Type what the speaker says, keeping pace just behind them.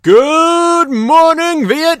Good morning,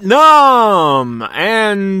 Vietnam,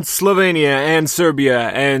 and Slovenia, and Serbia,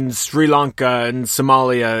 and Sri Lanka, and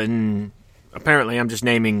Somalia, and apparently I'm just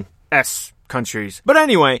naming S countries. But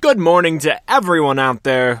anyway, good morning to everyone out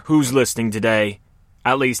there who's listening today,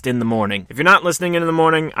 at least in the morning. If you're not listening in the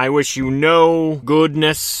morning, I wish you no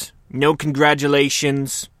goodness, no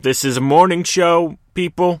congratulations. This is a morning show,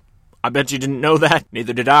 people. I bet you didn't know that,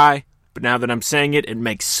 neither did I, but now that I'm saying it, it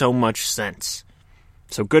makes so much sense.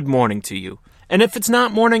 So good morning to you. And if it's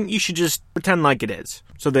not morning, you should just pretend like it is,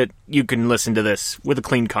 so that you can listen to this with a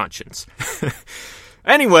clean conscience.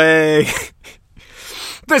 Anyway,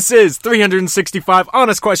 this is 365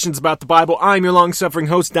 Honest Questions About the Bible. I'm your long-suffering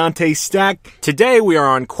host, Dante Stack. Today we are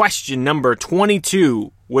on question number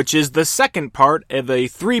 22, which is the second part of a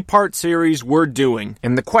three-part series we're doing.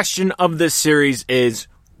 And the question of this series is,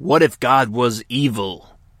 what if God was evil?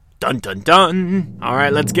 Dun dun dun. All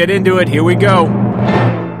right, let's get into it. Here we go.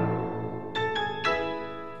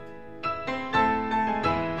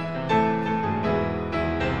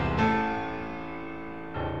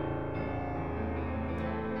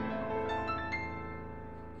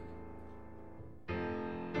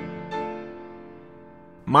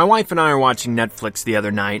 My wife and I are watching Netflix the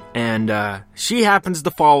other night, and she happens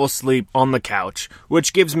to fall asleep on the couch,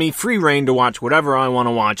 which gives me free reign to watch whatever I want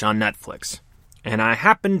to watch on Netflix. And I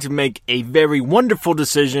happened to make a very wonderful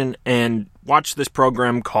decision and watch this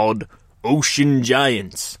program called Ocean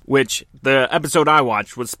Giants, which the episode I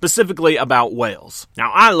watched was specifically about whales.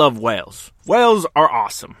 Now, I love whales. Whales are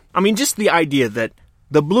awesome. I mean, just the idea that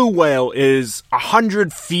the blue whale is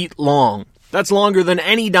 100 feet long. That's longer than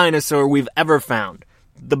any dinosaur we've ever found.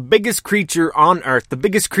 The biggest creature on Earth, the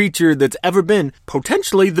biggest creature that's ever been,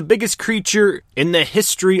 potentially the biggest creature in the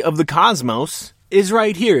history of the cosmos, is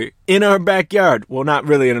right here in our backyard. Well, not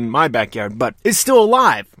really in my backyard, but is still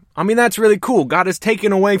alive. I mean, that's really cool. God has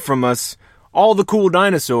taken away from us all the cool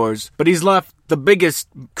dinosaurs, but he's left the biggest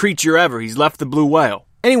creature ever. He's left the blue whale.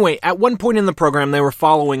 Anyway, at one point in the program, they were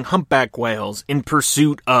following humpback whales in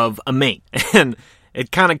pursuit of a mate. And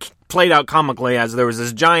it kind of played out comically as there was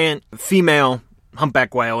this giant female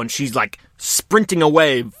humpback whale, and she's like sprinting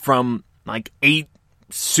away from like 8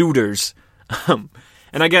 suitors. And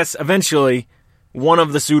I guess eventually one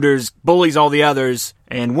of the suitors bullies all the others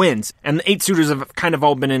and wins. And the 8 suitors have kind of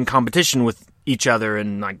all been in competition with each other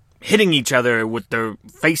and like hitting each other with their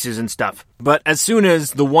faces and stuff. But as soon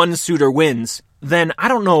as the one suitor wins, then I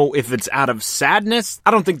don't know if it's out of sadness. I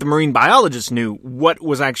don't think the marine biologist knew what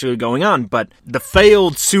was actually going on, but the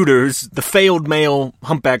failed suitors, the failed male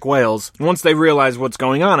humpback whales, once they realize what's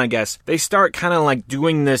going on, I guess, they start kind of like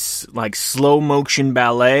doing this like slow motion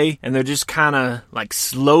ballet, and they're just kind of like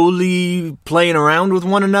slowly playing around with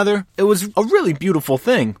one another. It was a really beautiful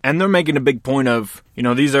thing. And they're making a big point of, you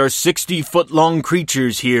know, these are 60-foot-long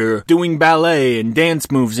creatures here doing ballet and dance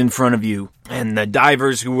moves in front of you. And the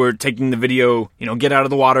divers who were taking the video, you know, get out of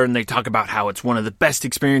the water and they talk about how it's one of the best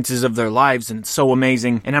experiences of their lives and it's so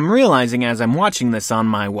amazing. And I'm realizing as I'm watching this on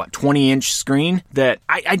my, 20-inch screen that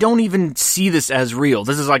I don't even see this as real.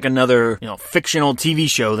 This is like another, fictional TV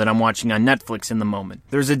show that I'm watching on Netflix in the moment.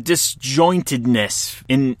 There's a disjointedness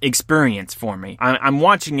in experience for me. I'm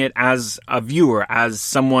watching it as a viewer, as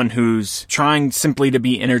someone who's trying simply to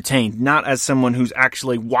be entertained, not as someone who's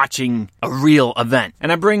actually watching a real event.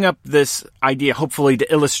 And I bring up this idea hopefully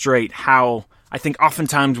to illustrate how I think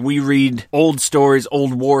oftentimes we read old stories,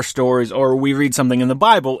 old war stories, or we read something in the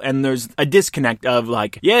Bible and there's a disconnect of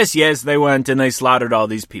like, yes, they went and they slaughtered all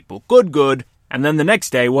these people. Good. And then the next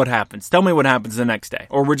day, what happens? Tell me what happens the next day.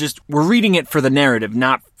 Or we're reading it for the narrative,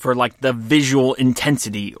 not for like the visual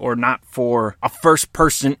intensity or not for a first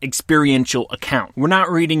person experiential account. We're not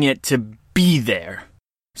reading it to be there.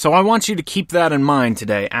 So I want you to keep that in mind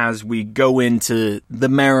today as we go into the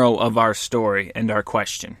marrow of our story and our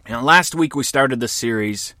question. Now, last week we started the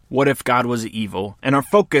series, What If God Was Evil? And our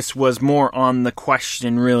focus was more on the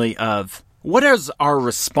question really of, what is our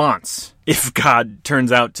response if God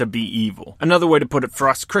turns out to be evil? Another way to put it for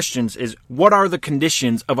us Christians is, what are the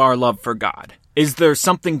conditions of our love for God? Is there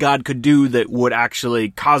something God could do that would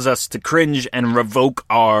actually cause us to cringe and revoke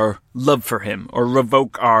our love for Him or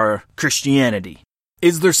revoke our Christianity?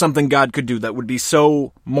 Is there something God could do that would be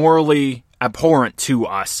so morally abhorrent to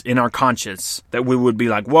us in our conscience that we would be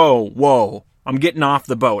like, whoa, I'm getting off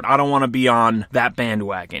the boat. I don't want to be on that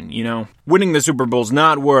bandwagon, Winning the Super Bowl's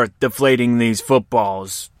not worth deflating these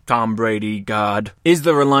footballs, Tom Brady, God. Is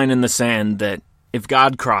there a line in the sand that if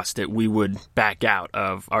God crossed it, we would back out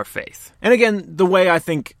of our faith? And again, the way I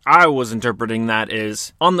think I was interpreting that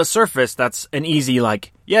is, on the surface, that's an easy,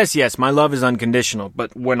 Yes, my love is unconditional,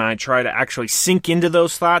 but when I try to actually sink into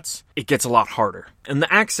those thoughts, it gets a lot harder. And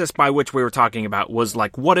the access by which we were talking about was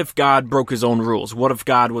like, what if God broke his own rules? What if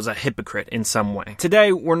God was a hypocrite in some way?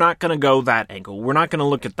 Today, we're not going to go that angle. We're not going to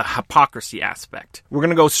look at the hypocrisy aspect. We're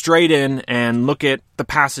going to go straight in and look at the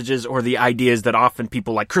passages or the ideas that often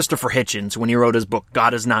people like Christopher Hitchens, when he wrote his book,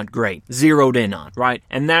 God is Not Great, zeroed in on, right?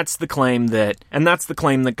 And that's the claim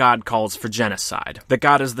that God calls for genocide. That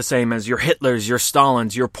God is the same as your Hitlers, your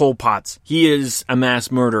Stalins, your Pol Pots. He is a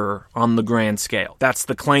mass murderer on the grand scale. That's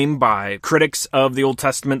the claim by critics of the Old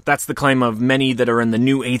Testament. That's the claim of many that are in the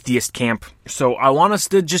new atheist camp. So I want us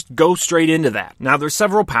to just go straight into that. Now, there's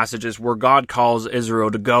several passages where God calls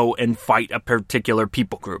Israel to go and fight a particular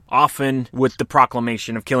people group, often with the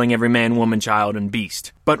proclamation of killing every man, woman, child, and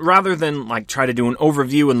beast. But rather than try to do an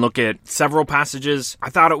overview and look at several passages, I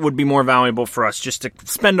thought it would be more valuable for us just to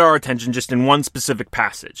spend our attention just in one specific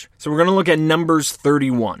passage. So we're going to look at Numbers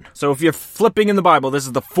 31. So if you're flipping in the Bible, this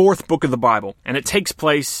is the fourth book of the Bible, and it takes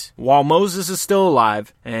place while Moses is still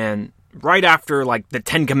alive and right after, the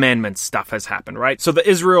Ten Commandments stuff has happened, right? So the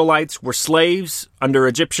Israelites were slaves under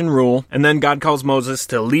Egyptian rule, and then God calls Moses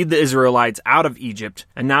to lead the Israelites out of Egypt,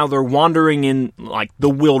 and now they're wandering in, the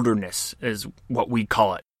wilderness, is what we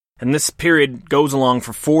call it. And this period goes along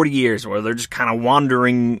for 40 years where they're just kind of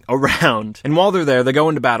wandering around. And while they're there, they go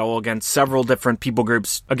into battle against several different people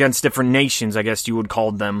groups, against different nations, I guess you would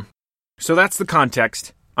call them. So that's the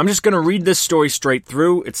context. I'm just going to read this story straight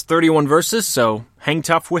through. It's 31 verses, so hang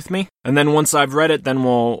tough with me. And then once I've read it, then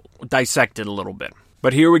we'll dissect it a little bit.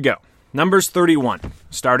 But here we go. Numbers 31,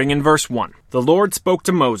 starting in verse 1. The Lord spoke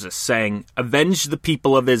to Moses, saying, Avenge the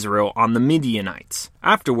people of Israel on the Midianites.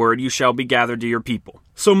 Afterward you shall be gathered to your people.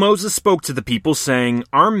 So Moses spoke to the people, saying,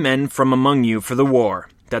 Arm men from among you for the war,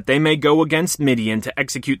 that they may go against Midian to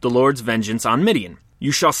execute the Lord's vengeance on Midian.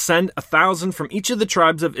 You shall send 1,000 from each of the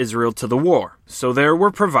tribes of Israel to the war. So there were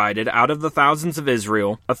provided out of the thousands of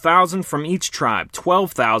Israel 1,000 from each tribe,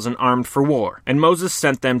 12,000 armed for war. And Moses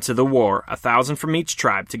sent them to the war, 1,000 from each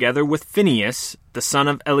tribe, together with Phinehas, the son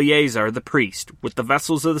of Eleazar the priest, with the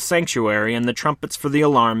vessels of the sanctuary and the trumpets for the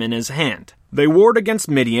alarm in his hand. They warred against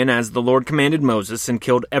Midian as the Lord commanded Moses, and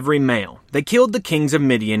killed every male. They killed the kings of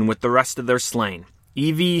Midian with the rest of their slain,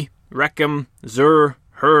 Evi, Rechem, Zur,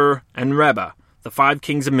 Hur, and Reba, the 5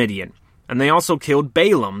 kings of Midian. And they also killed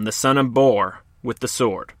Balaam, the son of Beor, with the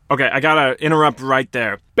sword. Okay, I gotta interrupt right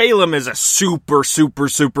there. Balaam is a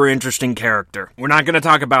super interesting character. We're not gonna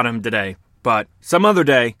talk about him today, but some other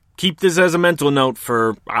day. Keep this as a mental note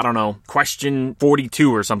for, question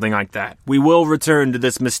 42 or something like that. We will return to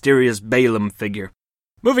this mysterious Balaam figure.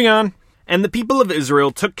 Moving on. And the people of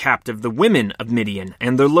Israel took captive the women of Midian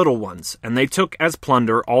and their little ones, and they took as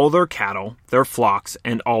plunder all their cattle, their flocks,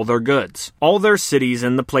 and all their goods. All their cities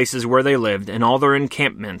and the places where they lived, and all their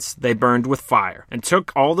encampments they burned with fire, and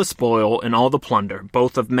took all the spoil and all the plunder,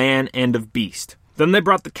 both of man and of beast. Then they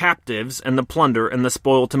brought the captives and the plunder and the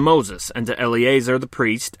spoil to Moses, and to Eleazar the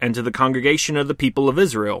priest, and to the congregation of the people of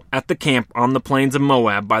Israel, at the camp on the plains of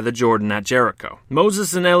Moab by the Jordan at Jericho.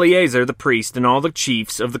 Moses and Eleazar the priest and all the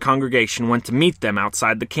chiefs of the congregation went to meet them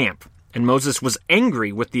outside the camp. And Moses was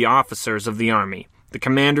angry with the officers of the army, the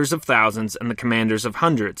commanders of thousands and the commanders of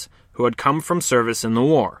hundreds, who had come from service in the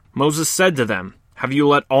war. Moses said to them, Have you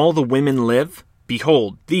let all the women live?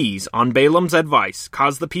 Behold, these, on Balaam's advice,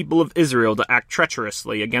 caused the people of Israel to act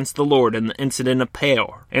treacherously against the Lord in the incident of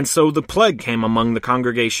Peor. And so the plague came among the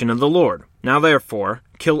congregation of the Lord. Now therefore,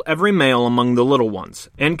 kill every male among the little ones,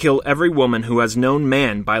 and kill every woman who has known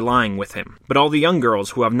man by lying with him. But all the young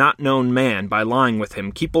girls who have not known man by lying with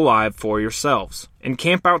him keep alive for yourselves, and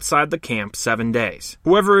camp outside the camp 7 days.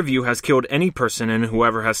 Whoever of you has killed any person and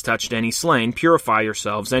whoever has touched any slain, purify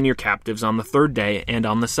yourselves and your captives on the 3rd day and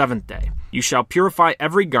on the 7th day. You shall purify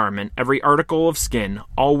every garment, every article of skin,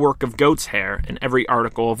 all work of goat's hair, and every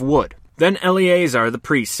article of wood. Then Eleazar the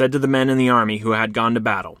priest said to the men in the army who had gone to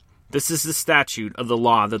battle, This is the statute of the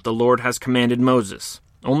law that the Lord has commanded Moses.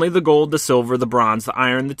 Only the gold, the silver, the bronze, the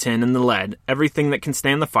iron, the tin, and the lead, everything that can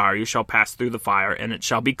stand the fire, you shall pass through the fire, and it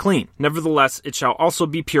shall be clean. Nevertheless, it shall also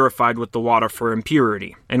be purified with the water for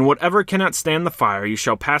impurity. And whatever cannot stand the fire, you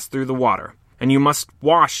shall pass through the water. And you must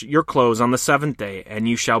wash your clothes on the 7th day, and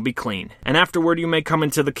you shall be clean. And afterward you may come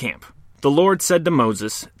into the camp. The Lord said to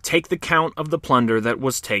Moses, Take the count of the plunder that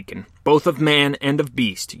was taken, both of man and of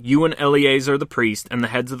beast, you and Eleazar the priest, and the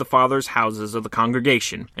heads of the fathers' houses of the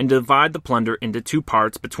congregation, and divide the plunder into 2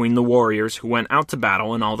 parts between the warriors who went out to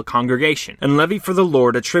battle and all the congregation, and levy for the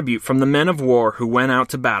Lord a tribute from the men of war who went out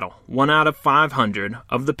to battle, 1 out of 500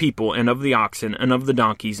 of the people, and of the oxen, and of the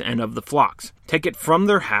donkeys, and of the flocks. Take it from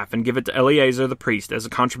their half, and give it to Eleazar the priest as a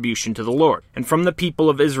contribution to the Lord. And from the people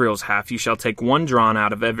of Israel's half you shall take 1 drawn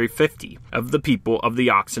out of every 50 of the people, of the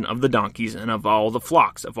oxen, of the donkeys, and of all the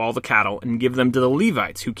flocks, of all the cattle, and give them to the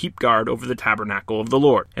Levites who keep guard over the tabernacle of the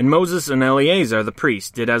Lord. And Moses and Eleazar the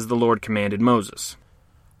priest did as the Lord commanded Moses.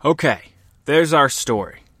 Okay, there's our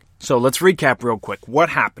story. So let's recap real quick. What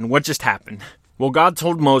happened? What just happened? Well, God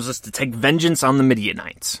told Moses to take vengeance on the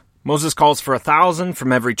Midianites. Moses calls for 1,000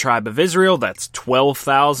 from every tribe of Israel, that's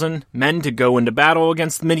 12,000 men to go into battle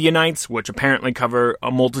against the Midianites, which apparently cover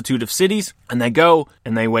a multitude of cities. And they go,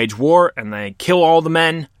 and they wage war, and they kill all the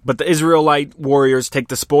men, but the Israelite warriors take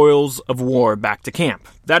the spoils of war back to camp.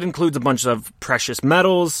 That includes a bunch of precious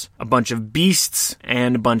metals, a bunch of beasts,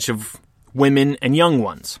 and a bunch of women and young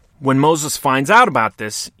ones. When Moses finds out about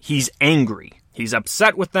this, he's angry. He's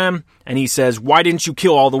upset with them, and he says, why didn't you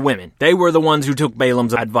kill all the women? They were the ones who took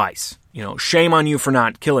Balaam's advice. Shame on you for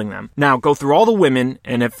not killing them. Now, go through all the women,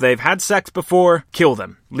 and if they've had sex before, kill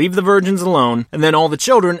them. Leave the virgins alone, and then all the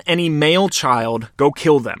children, any male child, go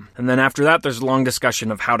kill them. And then after that, there's a long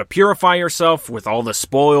discussion of how to purify yourself with all the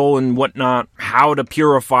spoil and whatnot, how to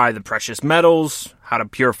purify the precious metals, how to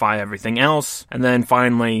purify everything else, and then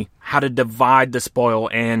finally, how to divide the spoil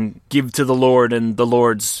and give to the Lord and the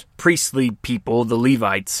Lord's priestly people, the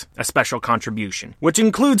Levites, a special contribution, which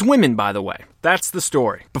includes women, by the way. That's the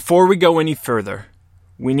story. Before we go any further,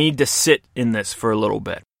 we need to sit in this for a little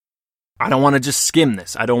bit. I don't want to just skim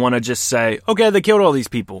this. I don't want to just say, okay, they killed all these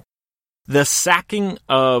people. The sacking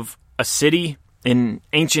of a city in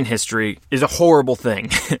ancient history is a horrible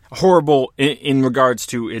thing. Horrible in regards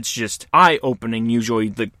to it's just eye-opening, usually,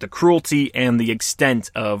 the cruelty and the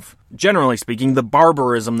extent of, generally speaking, the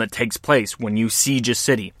barbarism that takes place when you siege a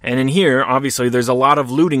city. And in here, obviously, there's a lot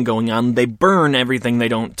of looting going on. They burn everything they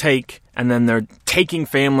don't take, and then they're taking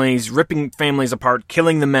families, ripping families apart,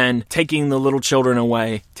 killing the men, taking the little children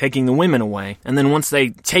away, taking the women away. And then once they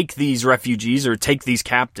take these refugees or take these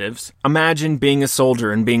captives, imagine being a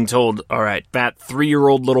soldier and being told, all right, that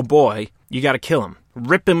 3-year-old little boy, you gotta kill him.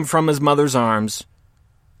 Rip him from his mother's arms,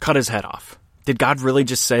 cut his head off. Did God really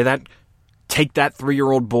just say that? Take that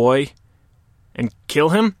 3-year-old boy and kill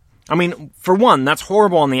him? I mean, for one, that's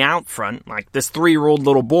horrible on the out front. Like, this 3-year-old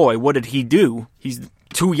little boy, what did he do? He's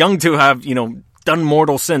too young to have, done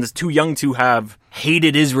mortal sins, too young to have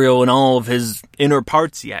hated Israel and all of his inner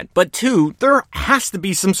parts yet. But 2, there has to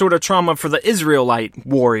be some sort of trauma for the Israelite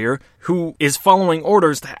warrior who is following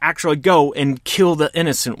orders to actually go and kill the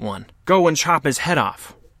innocent one. Go and chop his head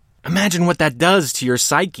off. Imagine what that does to your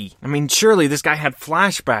psyche. I mean, surely this guy had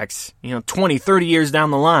flashbacks, 20, 30 years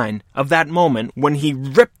down the line of that moment when he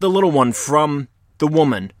ripped the little one from the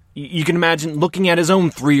woman. You can imagine looking at his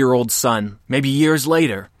own 3-year-old son, maybe years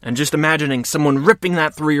later, and just imagining someone ripping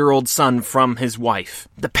that 3-year-old son from his wife.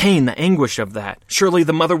 The pain, the anguish of that. Surely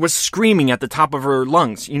the mother was screaming at the top of her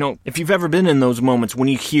lungs. If you've ever been in those moments when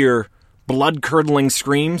you hear blood-curdling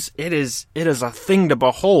screams, it is a thing to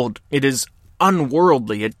behold. It is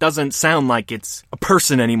unworldly. It doesn't sound like it's a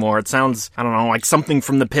person anymore. It sounds, like something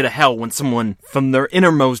from the pit of hell when someone from their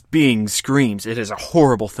innermost being screams. It is a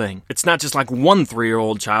horrible thing. It's not just like one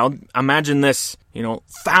 3-year-old child. Imagine this,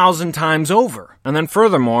 1,000 times over. And then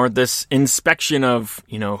furthermore, this inspection of,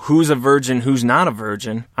 who's a virgin, who's not a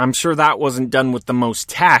virgin, I'm sure that wasn't done with the most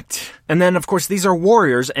tact. And then, of course, these are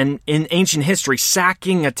warriors, and in ancient history,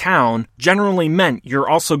 sacking a town generally meant you're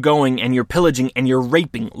also going and you're pillaging and you're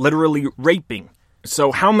raping, literally raping.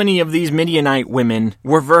 So how many of these Midianite women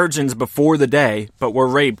were virgins before the day, but were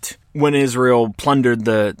raped when Israel plundered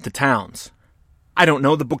the towns? I don't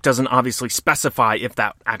know. The book doesn't obviously specify if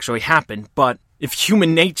that actually happened, but if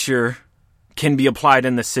human nature can be applied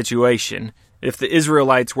in this situation, if the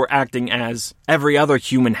Israelites were acting as every other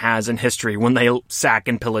human has in history when they sack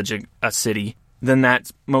and pillage a city, then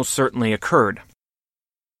that most certainly occurred.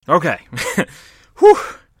 Okay. Whew.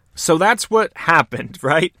 So that's what happened,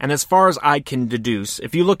 right? And as far as I can deduce,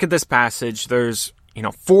 if you look at this passage, there's,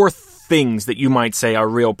 4 things that you might say are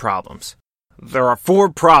real problems. There are 4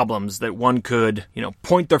 problems that one could,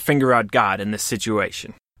 point their finger at God in this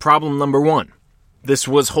situation. Problem number 1. This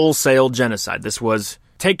was wholesale genocide. This was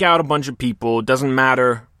take out a bunch of people. It doesn't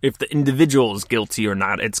matter if the individual is guilty or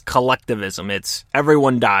not. It's collectivism. It's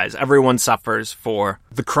everyone dies. Everyone suffers for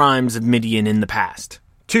the crimes of Midian in the past.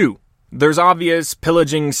 2. There's obvious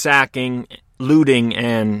pillaging, sacking, looting,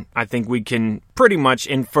 and I think we can pretty much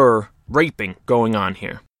infer raping going on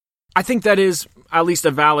here. I think that is at least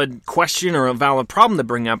a valid question or a valid problem to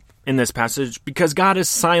bring up in this passage, because God is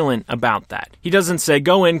silent about that. He doesn't say,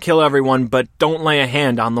 go in, kill everyone, but don't lay a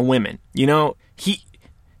hand on the women.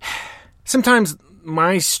 Sometimes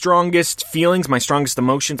my strongest feelings, my strongest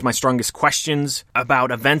emotions, my strongest questions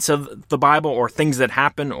about events of the Bible or things that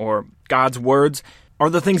happen or God's words are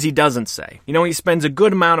the things he doesn't say. He spends a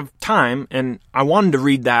good amount of time, and I wanted to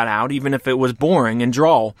read that out, even if it was boring and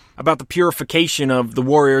drawl, about the purification of the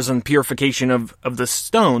warriors and purification of the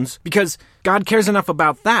stones, because God cares enough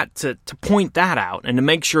about that to point that out and to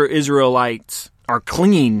make sure Israelites are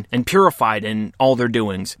clean and purified in all their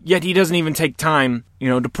doings. Yet he doesn't even take time,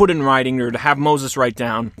 to put in writing or to have Moses write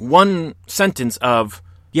down one sentence of,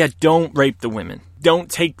 don't rape the women.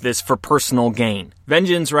 Don't take this for personal gain.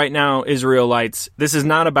 Vengeance right now, Israelites, this is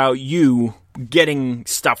not about you getting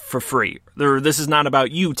stuff for free. This is not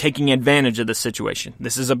about you taking advantage of the situation.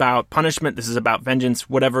 This is about punishment. This is about vengeance,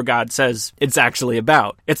 whatever God says it's actually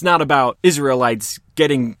about. It's not about Israelites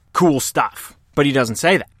getting cool stuff. But he doesn't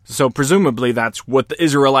say that. So presumably that's what the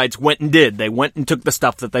Israelites went and did. They went and took the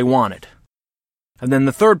stuff that they wanted. And then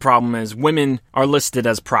the third problem is women are listed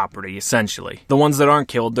as property, essentially. The ones that aren't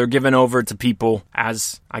killed, they're given over to people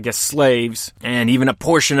as, slaves. And even a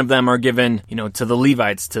portion of them are given, to the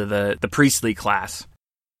Levites, to the priestly class.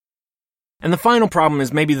 And the final problem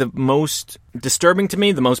is maybe the most disturbing to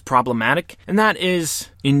me, the most problematic, and that is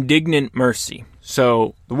indignant mercy.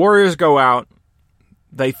 So the warriors go out,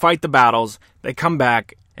 they fight the battles, they come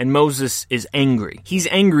back, and Moses is angry. He's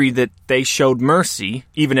angry that they showed mercy,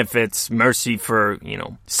 even if it's mercy for,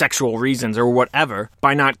 sexual reasons or whatever,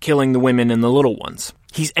 by not killing the women and the little ones.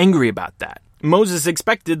 He's angry about that. Moses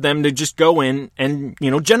expected them to just go in and,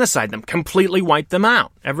 genocide them, completely wipe them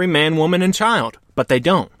out. Every man, woman, and child. But they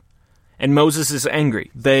don't. And Moses is angry.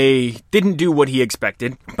 They didn't do what he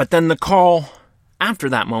expected, but then the call after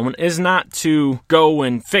that moment is not to go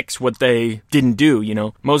and fix what they didn't do,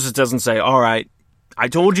 Moses doesn't say, all right, I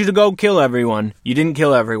told you to go kill everyone. You didn't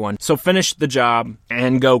kill everyone. So finish the job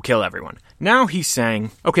and go kill everyone. Now he's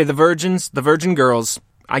saying, okay, the virgin girls,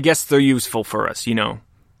 I guess they're useful for us,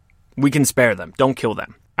 We can spare them. Don't kill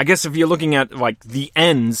them. I guess if you're looking at, the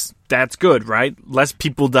ends, that's good, right? Less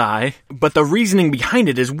people die. But the reasoning behind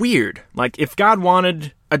it is weird. If God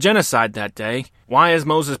wanted a genocide that day, why is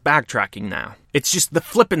Moses backtracking now? It's just the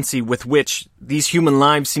flippancy with which these human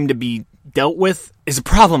lives seem to be dealt with is a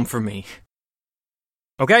problem for me.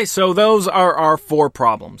 Okay, so those are our 4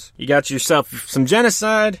 problems. You got yourself some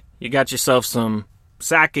genocide, you got yourself some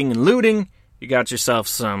sacking and looting, you got yourself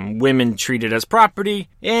some women treated as property,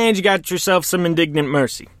 and you got yourself some indignant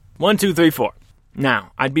mercy. 1, 2, 3, 4.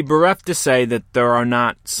 Now, I'd be bereft to say that there are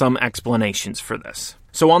not some explanations for this.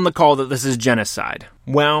 So on the call that this is genocide,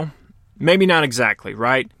 well, maybe not exactly,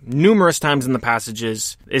 right? Numerous times in the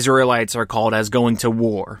passages, Israelites are called as going to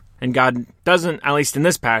war. And God doesn't, at least in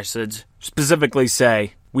this passage, specifically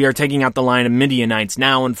say, we are taking out the line of Midianites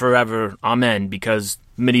now and forever, amen, because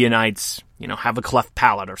Midianites, have a cleft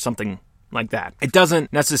palate or something like that. It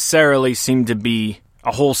doesn't necessarily seem to be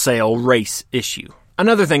a wholesale race issue.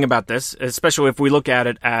 Another thing about this, especially if we look at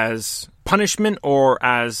it as punishment or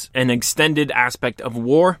as an extended aspect of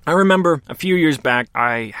war, I remember a few years back,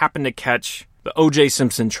 I happened to catch the O.J.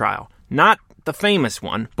 Simpson trial. Not the famous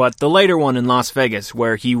one, but the later one in Las Vegas,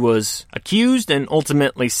 where he was accused and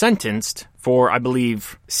ultimately sentenced for, I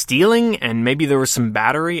believe, stealing, and maybe there was some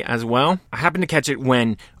battery as well. I happened to catch it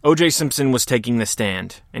when O.J. Simpson was taking the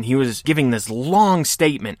stand, and he was giving this long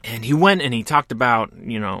statement, and he went and he talked about,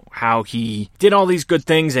 how he did all these good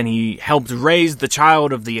things, and he helped raise the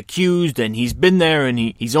child of the accused, and he's been there, and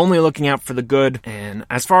he's only looking out for the good, and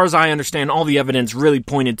as far as I understand, all the evidence really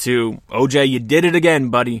pointed to, O.J., you did it again,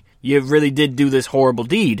 buddy. You really did do this horrible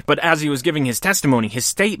deed. But as he was giving his testimony, his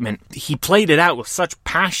statement, he played it out with such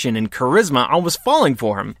passion and charisma, I was falling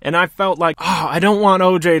for him. And I felt like, I don't want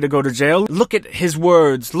OJ to go to jail. Look at his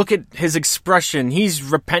words. Look at his expression. He's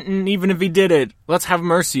repentant even if he did it. Let's have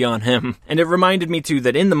mercy on him. And it reminded me too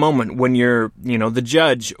that in the moment when you're, the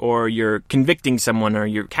judge or you're convicting someone or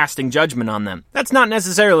you're casting judgment on them, that's not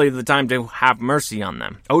necessarily the time to have mercy on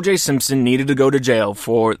them. O.J. Simpson needed to go to jail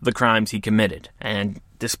for the crimes he committed. And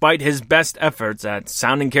despite his best efforts at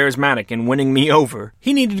sounding charismatic and winning me over,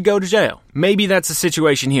 he needed to go to jail. Maybe that's the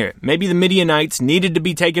situation here. Maybe the Midianites needed to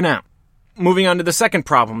be taken out. Moving on to the second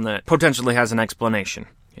problem that potentially has an explanation.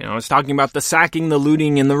 I was talking about the sacking, the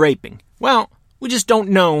looting, and the raping. Well, we just don't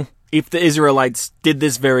know if the Israelites did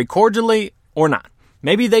this very cordially or not.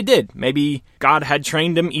 Maybe they did. Maybe God had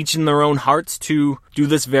trained them each in their own hearts to do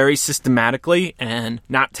this very systematically and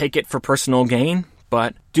not take it for personal gain,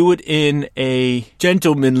 but do it in a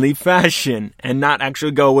gentlemanly fashion and not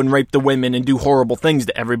actually go and rape the women and do horrible things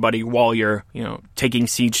to everybody while you're, taking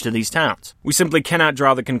siege to these towns. We simply cannot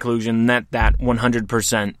draw the conclusion that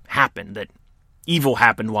 100% happened, that evil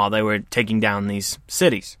happened while they were taking down these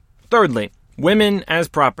cities. Thirdly, women as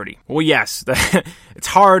property. Well, yes, it's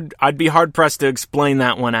hard. I'd be hard-pressed to explain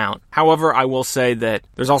that one out. However, I will say that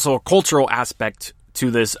there's also a cultural aspect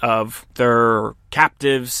to this of they're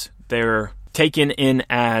captives, they're taken in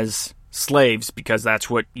as slaves, because that's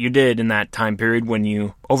what you did in that time period when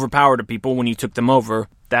you overpowered a people, when you took them over.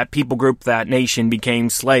 That people group, that nation became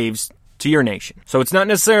slaves to your nation. So it's not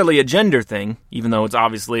necessarily a gender thing, even though it's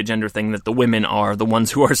obviously a gender thing that the women are the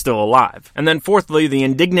ones who are still alive. And then fourthly, the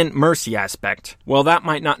indignant mercy aspect. Well, that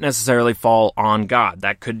might not necessarily fall on God.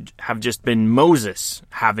 That could have just been Moses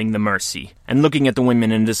having the mercy and looking at the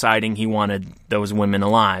women and deciding he wanted those women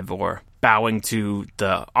alive, or bowing to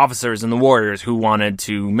the officers and the warriors who wanted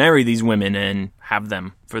to marry these women and have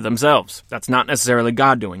them for themselves. That's not necessarily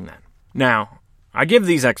God doing that. Now, I give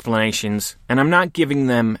these explanations, and I'm not giving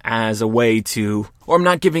them as a way to, or I'm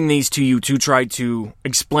not giving these to you to try to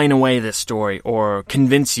explain away this story or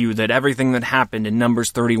convince you that everything that happened in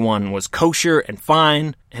Numbers 31 was kosher and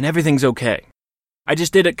fine and everything's okay. I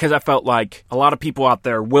just did it because I felt like a lot of people out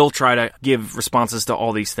there will try to give responses to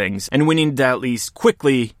all these things, and we need to at least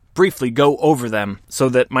briefly go over them so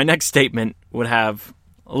that my next statement would have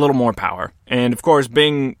a little more power. And of course,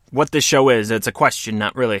 being what this show is, it's a question,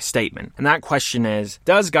 not really a statement. And that question is,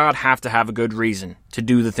 does God have to have a good reason to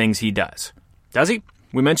do the things he does? Does he?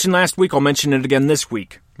 We mentioned last week, I'll mention it again this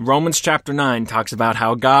week. Romans chapter 9 talks about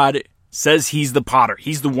how God says he's the potter.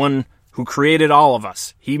 He's the one who created all of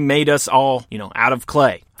us. He made us all, out of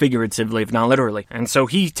clay, figuratively, if not literally. And so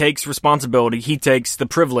he takes responsibility. He takes the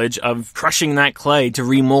privilege of crushing that clay to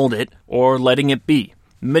remold it or letting it be.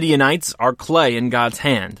 Midianites are clay in God's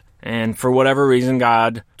hand. And for whatever reason,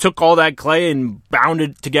 God took all that clay and bound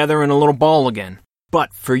it together in a little ball again.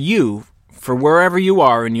 But for you, for wherever you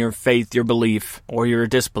are in your faith, your belief, or your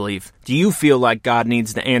disbelief, do you feel like God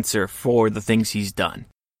needs to answer for the things he's done?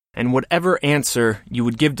 And whatever answer you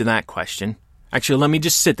would give to that question, actually, let me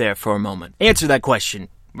just sit there for a moment. Answer that question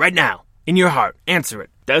right now, in your heart. Answer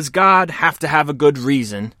it. Does God have to have a good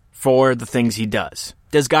reason for the things he does?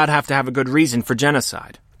 Does God have to have a good reason for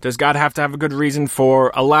genocide? Does God have to have a good reason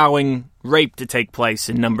for allowing rape to take place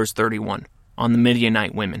in Numbers 31 on the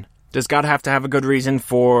Midianite women? Does God have to have a good reason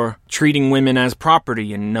for treating women as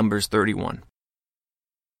property in Numbers 31?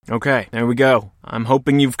 Okay, there we go. I'm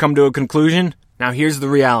hoping you've come to a conclusion. Now here's the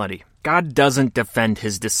reality. God doesn't defend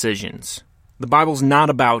his decisions. The Bible's not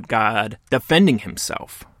about God defending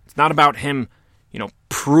himself. It's not about him,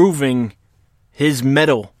 proving his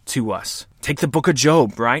mettle to us. Take the book of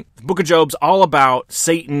Job, right? The book of Job's all about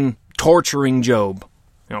Satan torturing Job,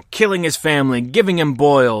 killing his family, giving him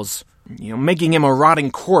boils, making him a rotting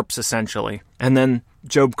corpse, essentially. And then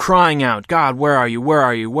Job crying out, God, where are you? Where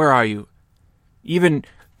are you? Where are you? Even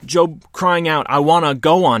Job crying out, I want to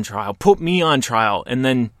go on trial. Put me on trial, and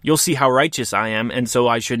then you'll see how righteous I am, and so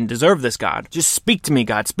I shouldn't deserve this, God. Just speak to me,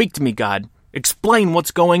 God. Speak to me, God. Explain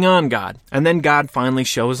what's going on, God. And then God finally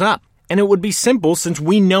shows up. And it would be simple, since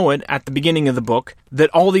we know it at the beginning of the book, that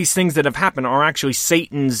all these things that have happened are actually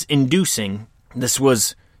Satan's inducing. This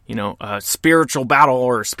was, a spiritual battle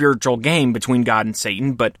or a spiritual game between God and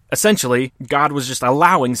Satan, but essentially, God was just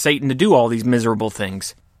allowing Satan to do all these miserable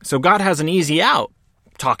things. So God has an easy out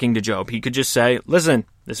talking to Job. He could just say, listen,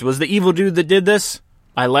 this was the evil dude that did this.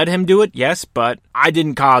 I let him do it, yes, but I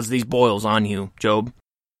didn't cause these boils on you, Job.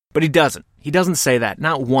 But he doesn't. He doesn't say that,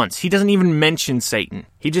 not once. He doesn't even mention Satan.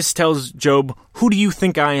 He just tells Job, who do you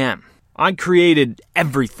think I am? I created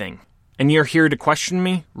everything, and you're here to question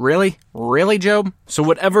me? Really? Really, Job? So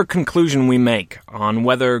whatever conclusion we make on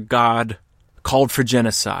whether God called for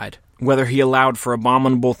genocide, whether he allowed for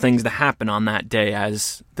abominable things to happen on that day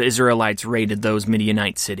as the Israelites raided those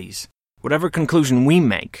Midianite cities, whatever conclusion we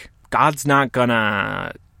make, God's not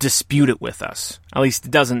gonna dispute it with us. At least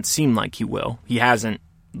it doesn't seem like he will. He hasn't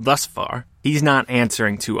thus far. He's not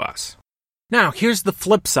answering to us. Now, here's the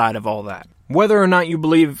flip side of all that. Whether or not you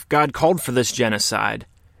believe God called for this genocide,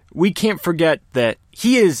 we can't forget that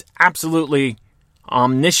he is absolutely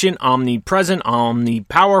omniscient, omnipresent,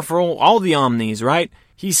 omnipowerful, all the omnis, right?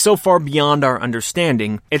 He's so far beyond our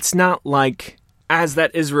understanding. It's not like, as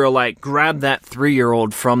that Israelite grabbed that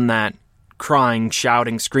 3-year-old from that crying,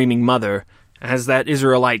 shouting, screaming mother, as that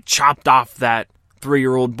Israelite chopped off that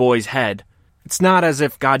 3-year-old boy's head, it's not as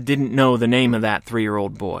if God didn't know the name of that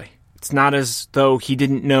 3-year-old boy. It's not as though he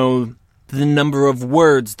didn't know the number of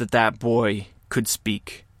words that boy could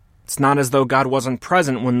speak. It's not as though God wasn't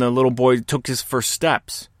present when the little boy took his first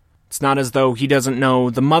steps. It's not as though he doesn't know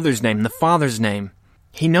the mother's name, the father's name.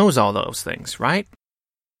 He knows all those things, right?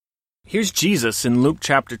 Here's Jesus in Luke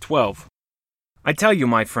chapter 12. I tell you,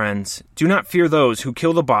 my friends, do not fear those who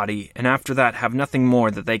kill the body, and after that have nothing more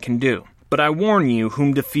that they can do. But I warn you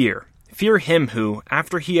whom to fear. Fear him who,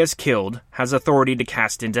 after he has killed, has authority to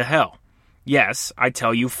cast into hell. Yes, I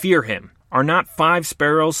tell you, fear him. Are not 5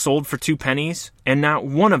 sparrows sold for 2 pennies? And not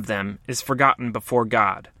one of them is forgotten before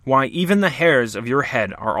God. Why, even the hairs of your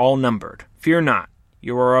head are all numbered. Fear not,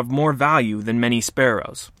 you are of more value than many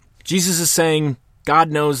sparrows. Jesus is saying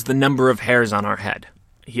God knows the number of hairs on our head.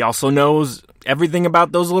 He also knows everything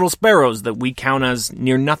about those little sparrows that we count as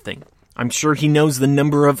near nothing. I'm sure he knows the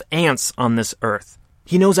number of ants on this earth.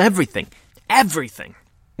 He knows everything. Everything.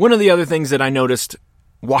 One of the other things that I noticed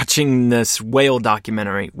watching this whale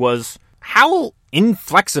documentary was how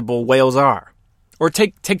inflexible whales are. Or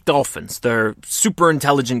take dolphins. They're super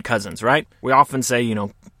intelligent cousins, right? We often say,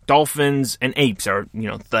 dolphins and apes are,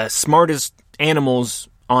 the smartest animals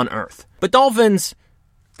on Earth. But dolphins,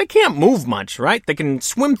 they can't move much, right? They can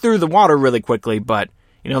swim through the water really quickly, but,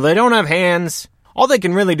 they don't have hands. All they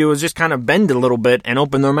can really do is just kind of bend a little bit and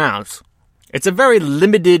open their mouths. It's a very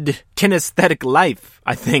limited kinesthetic life,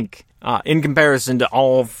 I think. In comparison to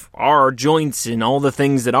all of our joints and all the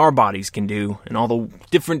things that our bodies can do and all the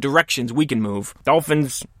different directions we can move,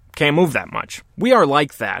 dolphins can't move that much. We are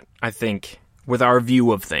like that, I think, with our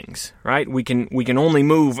view of things, right? We can only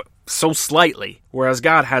move so slightly, whereas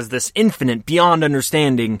God has this infinite, beyond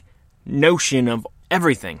understanding notion of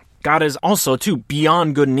everything. God is also, too,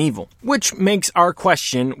 beyond good and evil, which makes our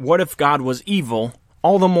question, what if God was evil,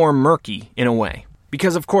 all the more murky in a way.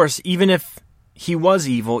 Because, of course, even if he was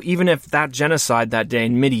evil, even if that genocide that day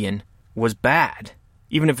in Midian was bad,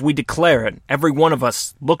 even if we declare it, every one of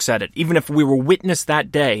us looks at it, even if we were witness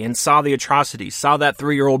that day and saw the atrocities, saw that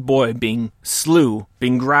 3-year-old boy being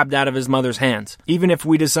grabbed out of his mother's hands, even if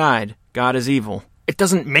we decide God is evil, it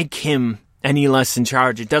doesn't make him any less in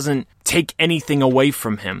charge. It doesn't take anything away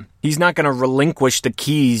from him. He's not going to relinquish the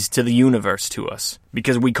keys to the universe to us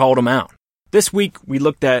because we called him out. This week, we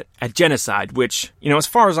looked at genocide, which, as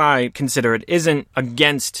far as I consider it, isn't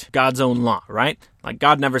against God's own law, right? Like,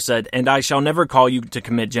 God never said, and I shall never call you to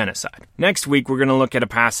commit genocide. Next week, we're going to look at a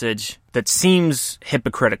passage that seems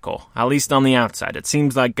hypocritical, at least on the outside. It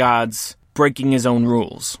seems like God's breaking his own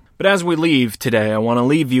rules. But as we leave today, I want to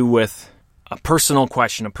leave you with a personal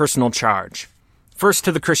question, a personal charge. First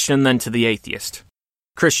to the Christian, then to the atheist.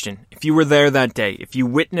 Christian, if you were there that day, if you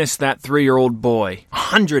witnessed that 3-year-old boy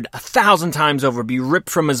 100, 1,000 times over be ripped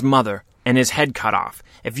from his mother and his head cut off,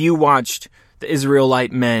 if you watched the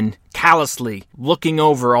Israelite men callously looking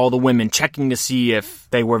over all the women, checking to see if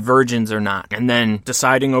they were virgins or not, and then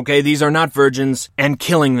deciding, okay, these are not virgins, and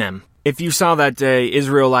killing them. If you saw that day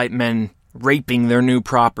Israelite men raping their new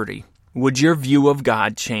property, would your view of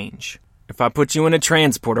God change? If I put you in a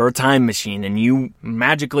transport or a time machine and you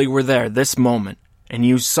magically were there this moment, and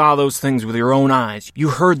you saw those things with your own eyes, you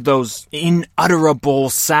heard those inutterable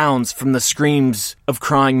sounds from the screams of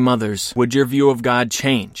crying mothers, would your view of God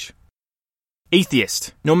change?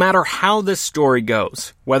 Atheist, no matter how this story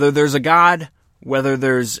goes, whether there's a God, whether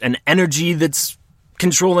there's an energy that's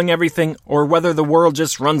controlling everything, or whether the world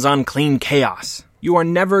just runs on clean chaos, you are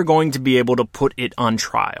never going to be able to put it on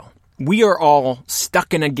trial. We are all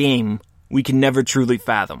stuck in a game we can never truly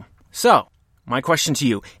fathom. So, my question to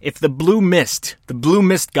you, if the blue mist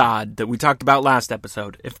God that we talked about last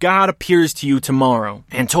episode, if God appears to you tomorrow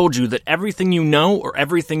and told you that everything you know or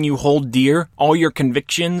everything you hold dear, all your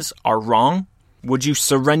convictions are wrong, would you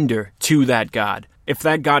surrender to that God? If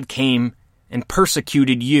that God came and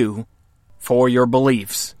persecuted you for your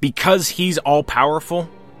beliefs, because he's all-powerful,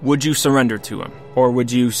 would you surrender to him? Or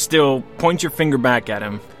would you still point your finger back at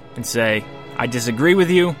him and say, I disagree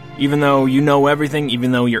with you, even though you know everything,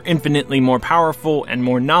 even though you're infinitely more powerful and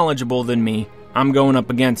more knowledgeable than me, I'm going up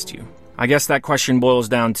against you. I guess that question boils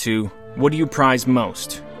down to, what do you prize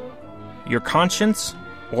most? Your conscience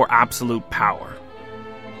or absolute power?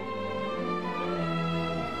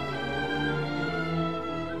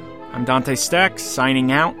 I'm Dante Stack,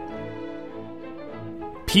 signing out.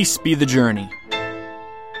 Peace be the journey.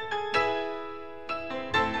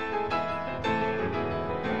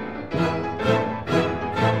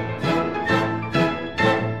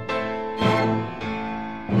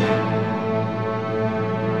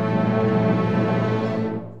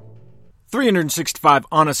 "365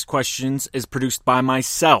 Honest Questions" is produced by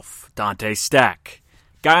myself, Dante Stack.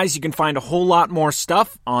 Guys, you can find a whole lot more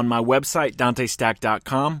stuff on my website,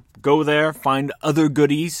 dantestack.com. Go there, find other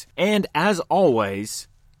goodies. And as always,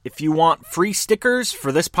 if you want free stickers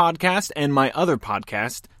for this podcast and my other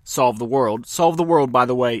podcast, Solve the World. Solve the World, by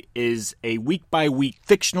the way, is a week-by-week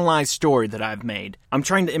fictionalized story that I've made. I'm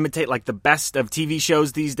trying to imitate like the best of TV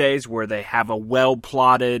shows these days where they have a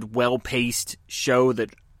well-plotted, well-paced show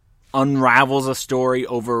that unravels a story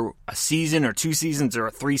over a season or 2 seasons or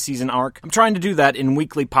a 3-season arc. I'm trying to do that in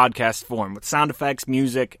weekly podcast form with sound effects,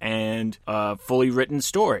 music, and a fully written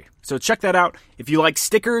story. So check that out. If you like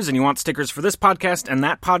stickers and you want stickers for this podcast and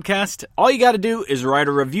that podcast, all you got to do is write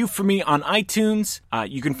a review for me on iTunes.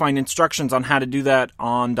 You can find instructions on how to do that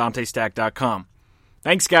on dantestack.com.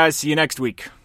 Thanks, guys. See you next week.